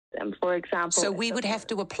them, for example. So we would have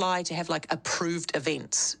to apply to have like approved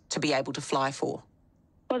events to be able to fly for.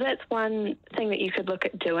 Well, that's one thing that you could look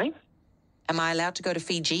at doing. Am I allowed to go to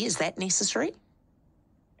Fiji? Is that necessary?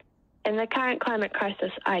 In the current climate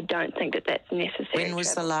crisis, I don't think that that's necessary. When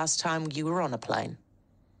was the last time you were on a plane?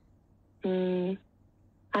 I'm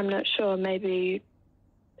not sure. Maybe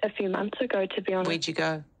a few months ago, to be honest. Where'd you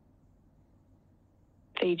go?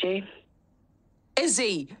 Fiji.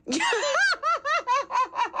 Izzy!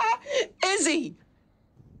 Izzy!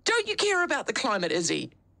 Don't you care about the climate,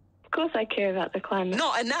 Izzy? Of course I care about the climate.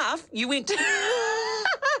 Not enough. You went to...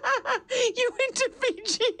 you went to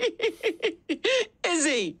Fiji.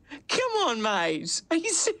 Izzy, come on, mate. Are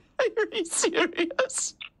you serious? Are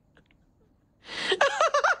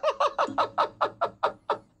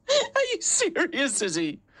you serious,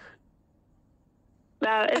 Izzy?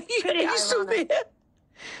 No, it's pretty Are you still there?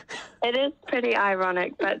 It is pretty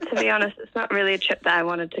ironic, but to be honest, it's not really a trip that I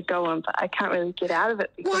wanted to go on, but I can't really get out of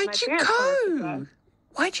it because Why'd you go?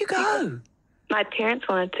 Why'd you go? My parents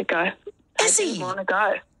wanted to go. Izzy, I didn't want to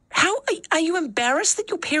go. How are you embarrassed that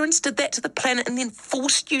your parents did that to the planet and then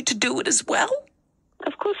forced you to do it as well?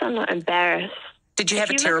 Of course I'm not embarrassed. Did you have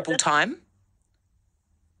a terrible time?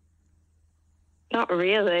 Not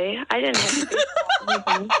really. I didn't have to do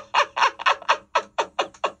anything.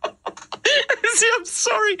 Izzy, I'm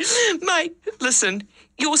sorry. Mate, listen,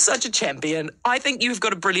 you're such a champion. I think you've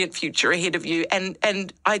got a brilliant future ahead of you. And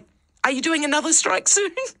are you doing another strike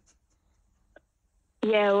soon?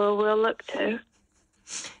 Yeah, well, we'll look to.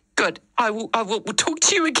 Good. We'll talk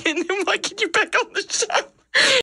to you again and we'll get you back on the show.